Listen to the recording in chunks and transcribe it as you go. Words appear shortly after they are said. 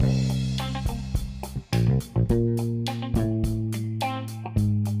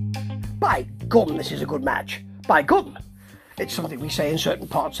gum, this is a good match. By gum. It's something we say in certain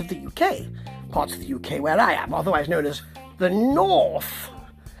parts of the UK. Parts of the UK where I am, otherwise known as the North.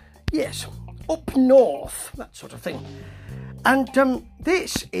 Yes, up north, that sort of thing. And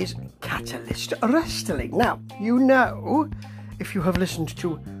this is Catalyst Wrestling. Now, you know, if you have listened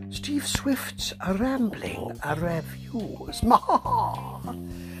to Steve Swift's rambling reviews,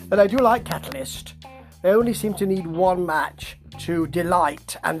 that I do like Catalyst. They only seem to need one match to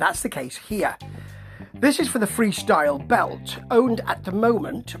delight, and that's the case here. This is for the freestyle belt, owned at the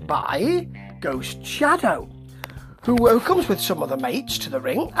moment by Ghost Shadow, who comes with some other mates to the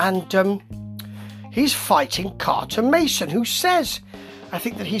ring, and he's fighting Carter Mason, who says, I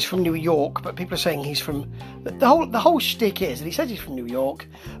think that he's from New York, but people are saying he's from... The whole shtick is that he says he's from New York,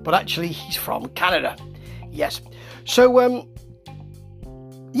 but actually he's from Canada. Yes. So,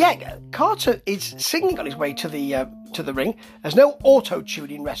 yeah, Carter is singing on his way to the ring. There's no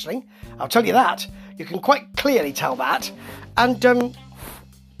auto-tune in wrestling. I'll tell you that. You can quite clearly tell that. And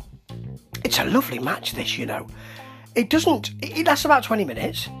it's a lovely match, this, you know. It lasts about 20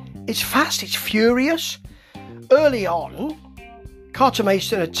 minutes. It's fast, it's furious. Early on, Carter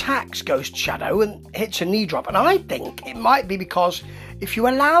Mason attacks Ghost Shadow and hits a knee drop. And I think it might be because if you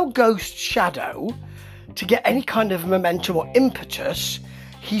allow Ghost Shadow to get any kind of momentum or impetus,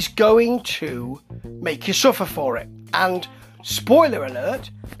 he's going to make you suffer for it. And spoiler alert,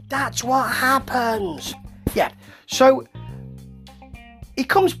 that's what happens. Yeah, so he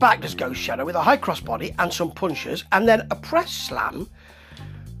comes back as Ghost Shadow with a high crossbody and some punches, and then a press slam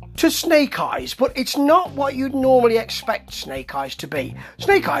to Snake Eyes, but it's not what you'd normally expect Snake Eyes to be.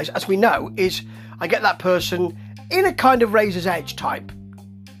 Snake Eyes, as we know, is I get that person in a kind of Razor's Edge type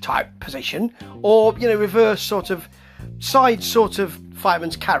position, or, you know, reverse sort of, side sort of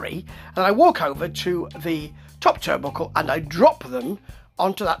fireman's carry, and I walk over to the top turnbuckle and I drop them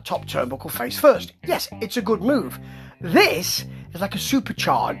onto that top turnbuckle face first. Yes, it's a good move. This is like a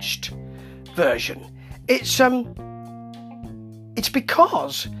supercharged version. It's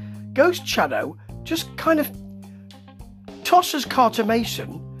because Ghost Shadow just kind of tosses Carter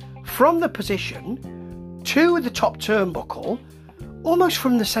Mason from the position to the top turnbuckle, almost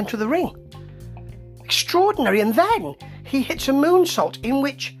from the centre of the ring. Extraordinary. And then he hits a moonsault in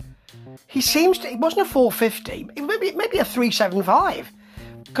which he seems to... It wasn't a 450, maybe a 375,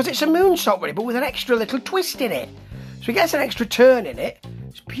 because it's a moonsault really, but with an extra little twist in it. So he gets an extra turn in it.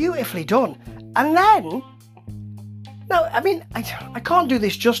 It's beautifully done. And then... Now, I mean, I can't do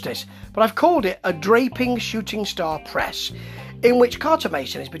this justice, but I've called it a draping shooting star press, in which Carter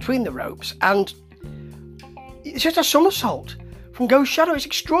Mason is between the ropes, and it's just a somersault from Ghost Shadow. It's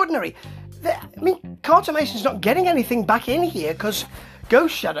extraordinary. I mean, Carter Mason's not getting anything back in here because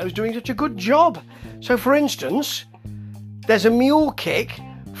Ghost Shadow's doing such a good job. So, for instance, there's a mule kick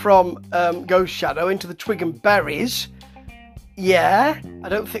from Ghost Shadow into the twig and berries. Yeah, I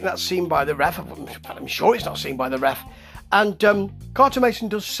don't think that's seen by the ref. I'm sure it's not seen by the ref. And Carter Mason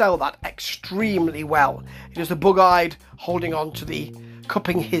does sell that extremely well. He does the bug-eyed holding on to the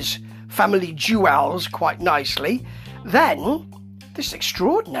cupping his family jewels quite nicely. Then, this is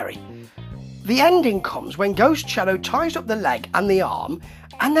extraordinary. The ending comes when Ghost Shadow ties up the leg and the arm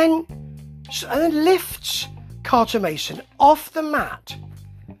and then lifts Carter Mason off the mat.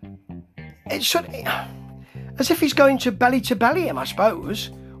 It's sort of... as if he's going to belly him, I suppose,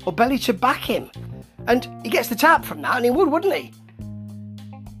 or belly to back him. And he gets the tap from that, and he would, wouldn't he?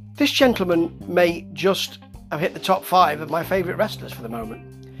 This gentleman may just have hit the top 5 of my favourite wrestlers for the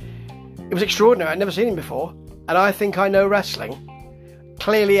moment. It was extraordinary. I'd never seen him before, and I think I know wrestling.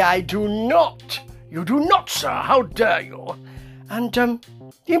 Clearly I do not. You do not, sir. How dare you? And the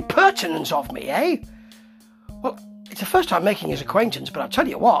impertinence of me, eh? Well, it's the first time making his acquaintance, but I'll tell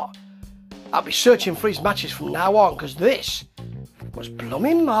you what, I'll be searching for his matches from now on, because this was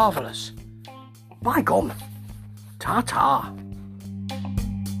blooming marvellous. By gum. Ta-ta.